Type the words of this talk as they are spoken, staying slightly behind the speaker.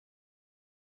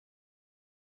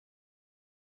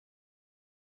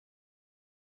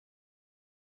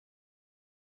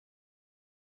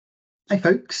Hi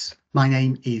folks, my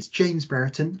name is James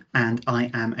Brereton and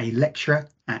I am a lecturer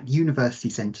at University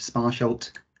Centre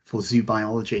Sparsholt for zoo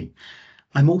biology.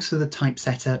 I'm also the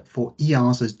typesetter for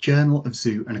EAZA's Journal of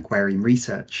Zoo and Aquarium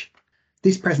Research.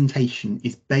 This presentation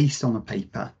is based on a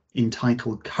paper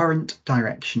entitled Current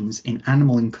Directions in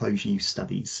Animal Enclosure Use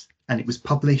Studies, and it was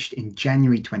published in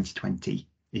January 2020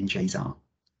 in EAZA.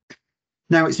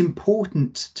 Now, it's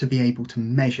important to be able to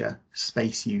measure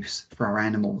space use for our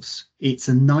animals. It's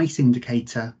a nice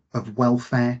indicator of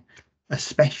welfare,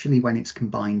 especially when it's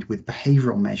combined with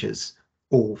behavioural measures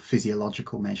or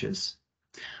physiological measures.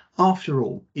 After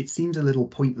all, it seems a little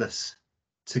pointless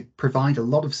to provide a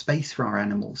lot of space for our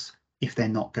animals if they're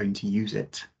not going to use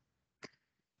it.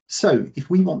 So if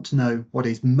we want to know what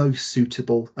is most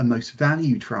suitable and most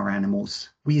valued for our animals,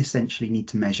 we essentially need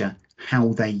to measure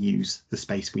how they use the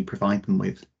space we provide them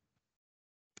with.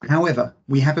 However,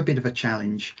 we have a bit of a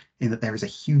challenge in that there is a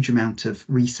huge amount of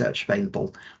research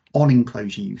available on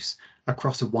enclosure use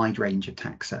across a wide range of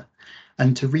taxa.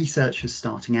 And to researchers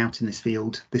starting out in this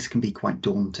field, this can be quite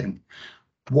daunting.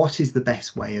 What is the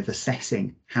best way of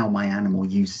assessing how my animal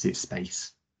uses its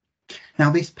space? Now,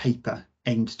 this paper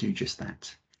aimed to do just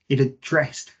that. It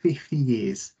addressed 50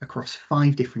 years across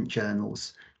 5 different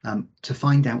journals to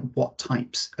find out what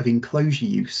types of enclosure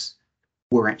use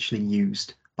were actually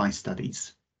used by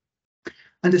studies.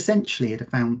 And essentially it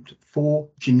found 4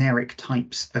 generic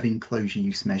types of enclosure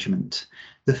use measurement.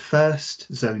 The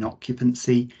first, zone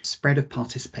occupancy, spread of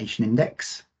participation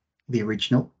index, the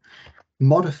original,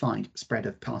 modified spread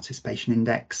of participation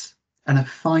index, and a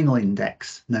final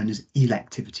index known as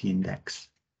electivity index.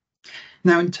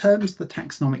 Now, in terms of the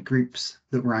taxonomic groups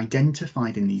that were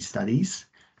identified in these studies,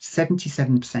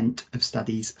 77% of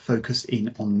studies focused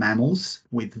in on mammals,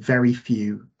 with very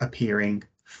few appearing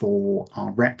for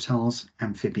our reptiles,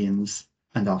 amphibians,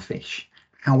 and our fish.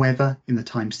 However, in the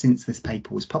time since this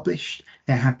paper was published,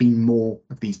 there have been more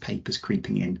of these papers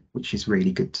creeping in, which is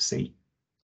really good to see.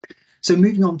 So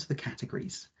moving on to the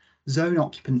categories. Zone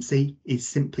occupancy is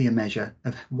simply a measure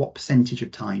of what percentage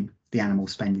of time the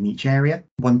animals spend in each area.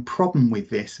 One problem with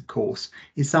this, of course,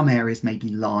 is some areas may be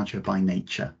larger by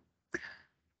nature.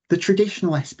 The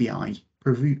traditional SBI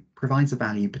provides a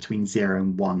value between 0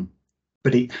 and 1,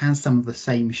 but it has some of the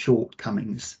same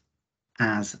shortcomings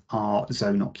as our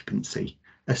zone occupancy.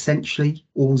 Essentially,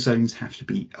 all zones have to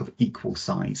be of equal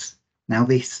size. Now,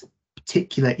 this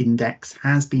particular index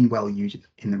has been well used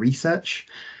in the research,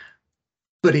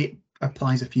 but it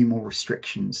applies a few more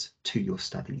restrictions to your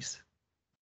studies.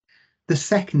 The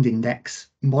second index,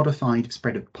 modified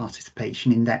spread of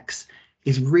participation index,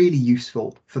 is really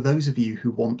useful for those of you who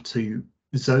want to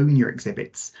zone your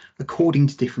exhibits according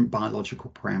to different biological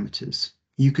parameters.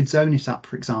 You could zone it up,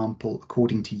 for example,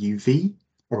 according to UV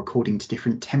or according to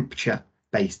different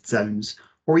temperature-based zones,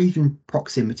 or even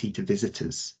proximity to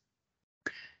visitors.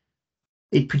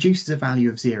 It produces a value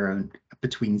of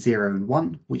between 0 and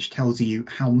 1, which tells you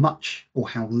how much or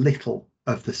how little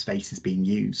of the space is being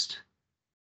used.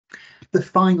 The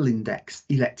final index,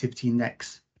 electivity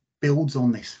index, builds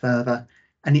on this further,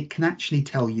 and it can actually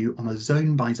tell you on a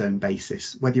zone-by-zone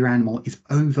basis whether your animal is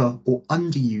over or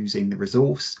underusing the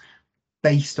resource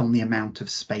based on the amount of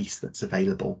space that's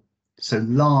available. So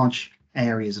large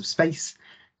areas of space,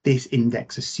 this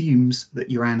index assumes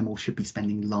that your animal should be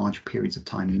spending large periods of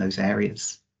time in those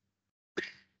areas.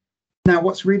 Now,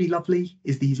 what's really lovely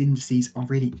is these indices are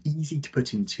really easy to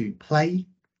put into play.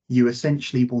 You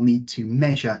essentially will need to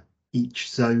measure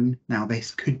each zone. Now,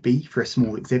 this could be for a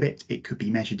small exhibit, it could be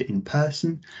measured in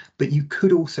person, but you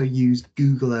could also use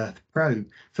Google Earth Pro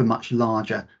for much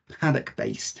larger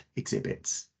paddock-based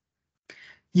exhibits.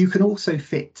 You can also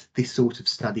fit this sort of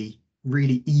study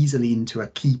really easily into a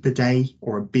keeper day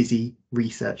or a busy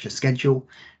researcher schedule.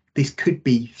 This could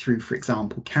be through, for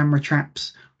example, camera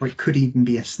traps, or it could even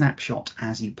be a snapshot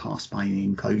as you pass by the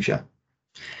enclosure.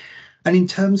 And in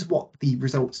terms of what the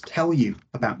results tell you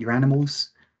about your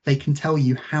animals, they can tell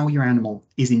you how your animal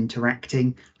is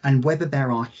interacting and whether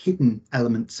there are hidden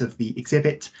elements of the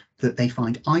exhibit that they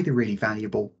find either really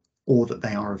valuable or that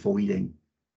they are avoiding.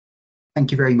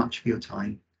 Thank you very much for your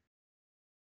time.